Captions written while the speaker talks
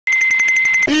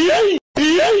What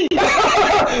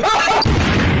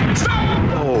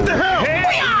the hell?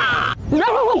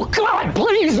 No! God,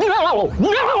 please, no!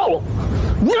 No!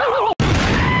 No!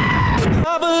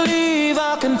 I believe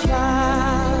I can fly.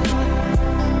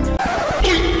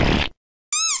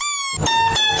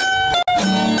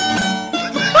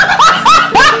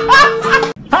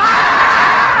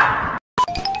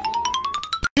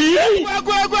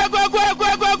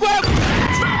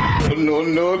 No,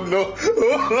 no, no.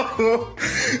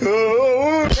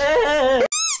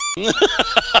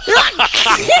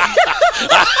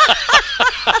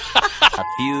 A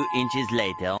few inches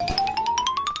later.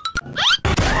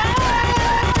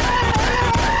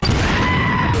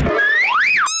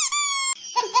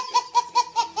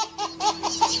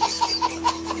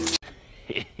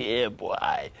 Yeah,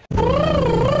 boy.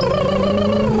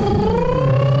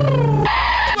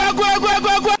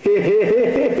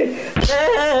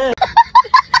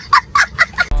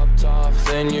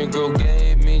 Then your girl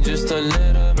gave me just a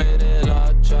little bit of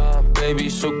la chop. Baby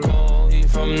so cold, he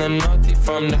from the north, he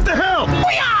from the... What the hell?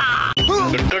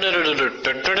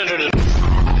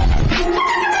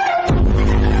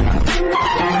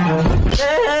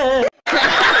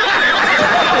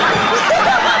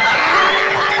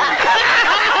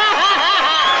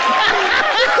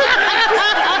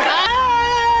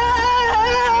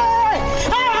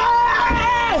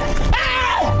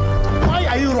 Why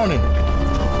are you running?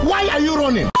 Why are you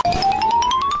running?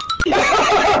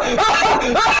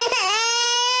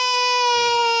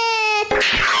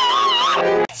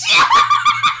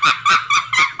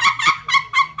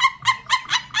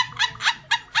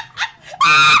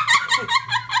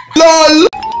 LOL.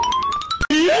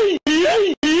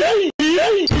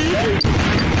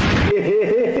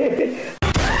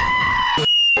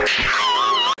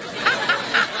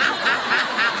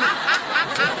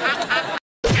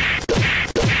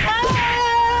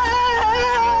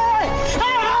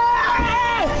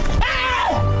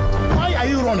 Why are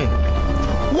you running?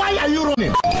 Why are you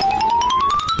running?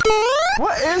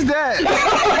 What is that?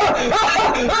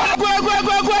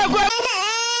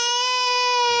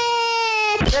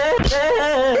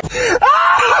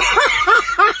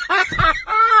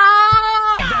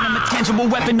 Venom, a tangible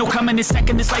weapon, no coming in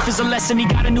second. This life is a lesson. He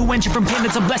got a new engine from pain,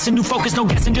 it's a blessing. New focus, no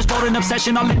guessing, just bold an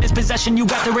obsession. All in his possession, you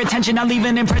got their attention. I'll leave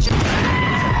an impression.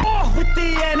 Oh, with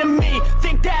the enemy,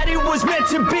 think that it was meant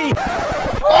to be.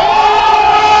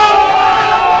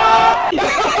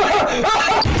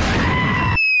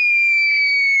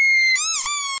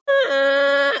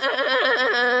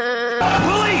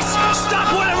 Police!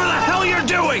 Stop whatever the hell you're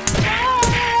doing!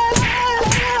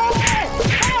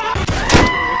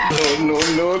 No,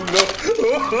 no, no.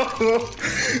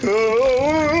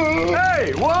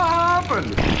 Hey, what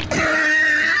happened?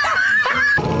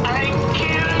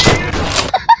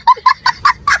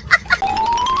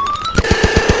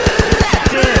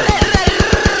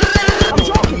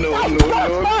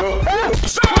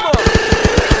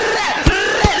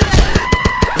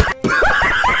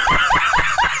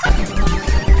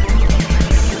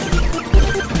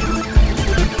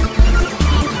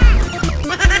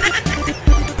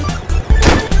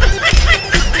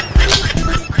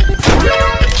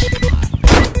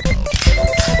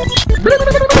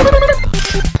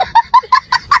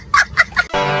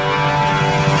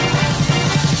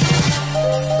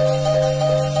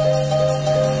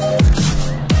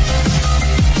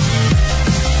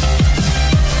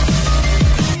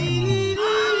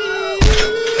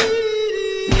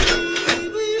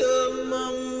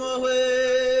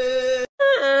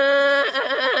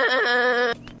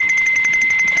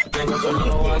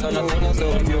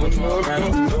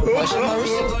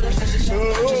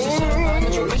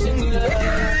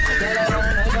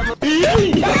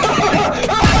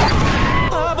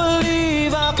 I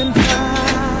believe I can fly.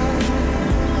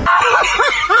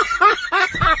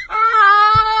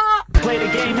 Play the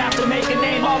game, have to make a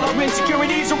name. All our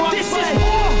insecurities are on display. This is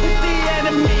war with the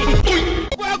enemy.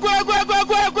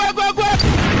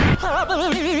 I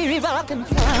believe I can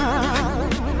fly.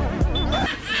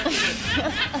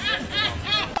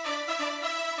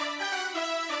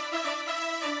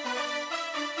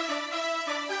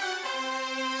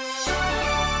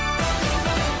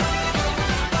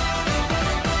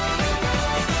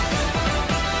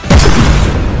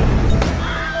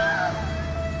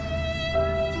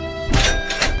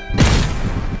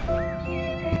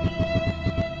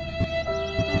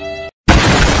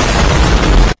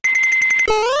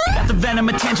 Venom,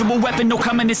 a tangible weapon, no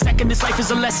coming in second. This life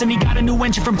is a lesson. He got a new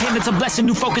engine from pain, it's a blessing.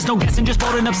 New focus, no guessing, just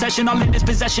bold an obsession. All in his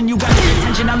possession, you got the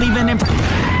attention. I'll leave an impression.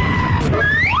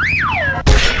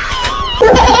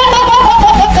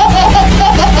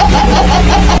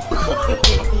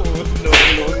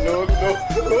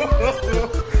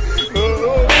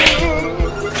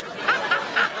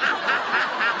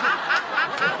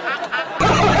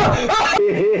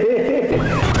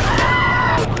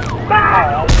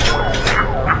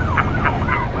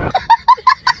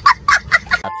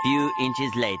 A few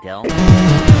inches later.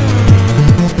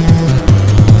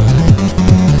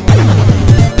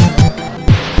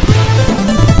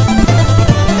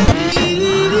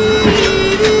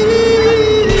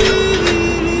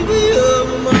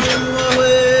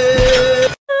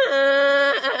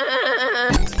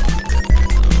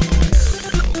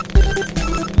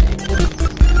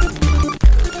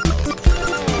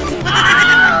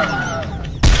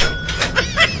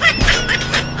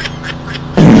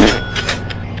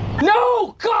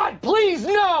 No! God, please,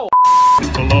 no!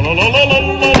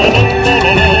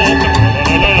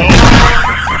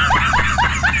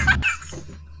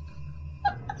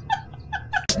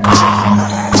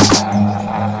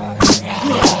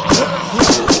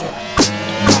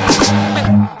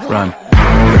 Run.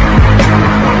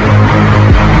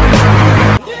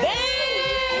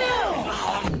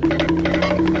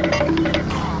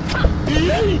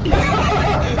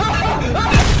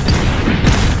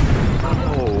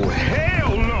 Oh,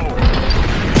 hell no!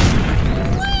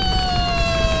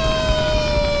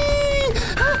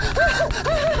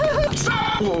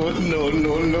 Oh, no,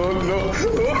 no, no, no.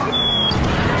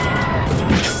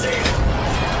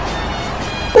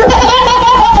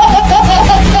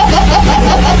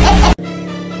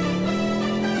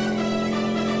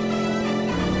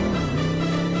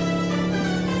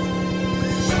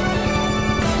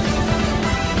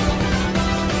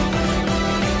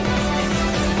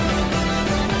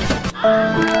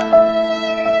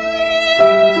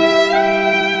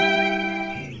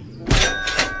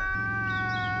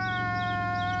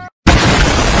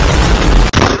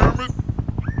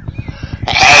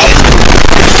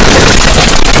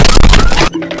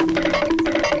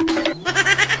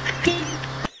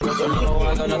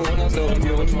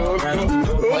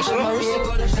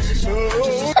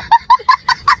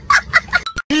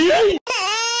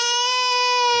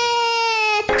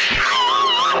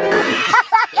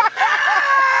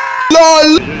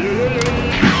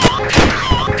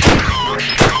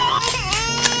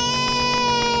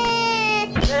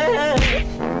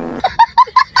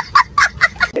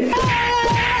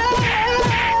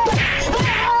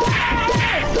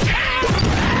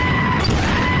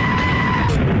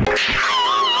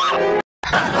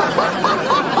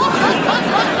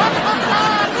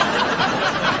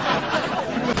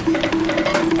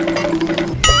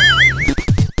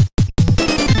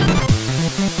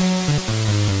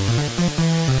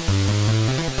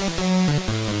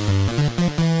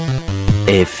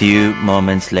 A few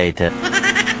moments later.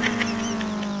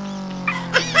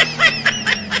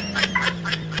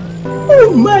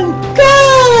 Oh my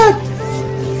God!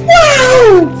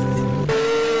 Wow!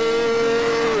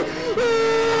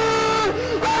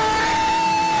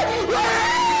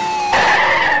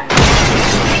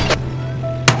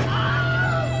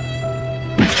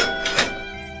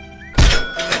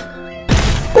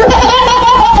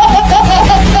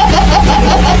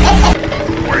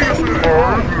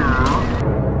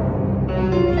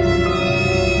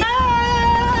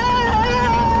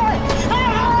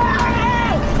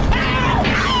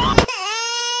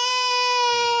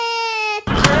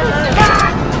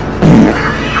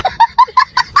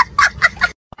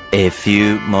 A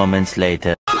few moments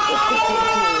later.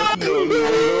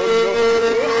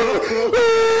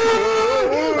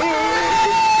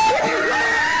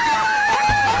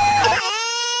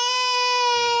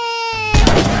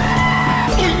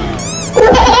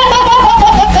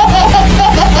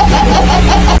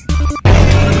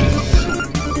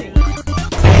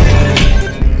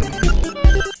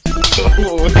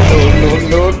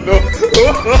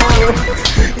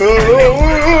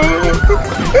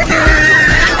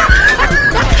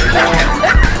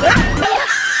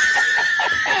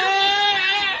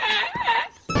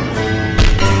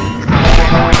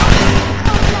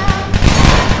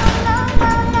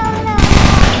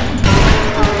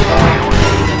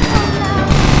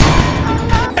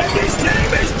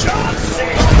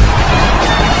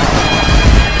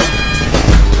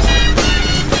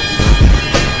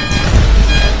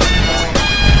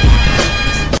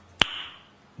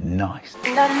 Nice.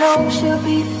 And I know she'll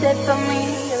be there for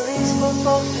me, at least we'll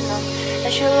both know.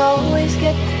 And she'll always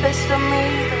get the best of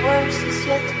me, the worst is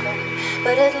yet to come.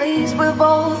 But at least we'll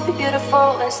both be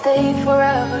beautiful and stay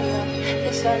forever young.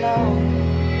 This I know,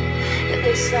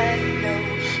 this I know.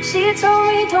 She told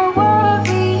me don't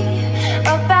worry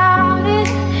about it.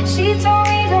 She told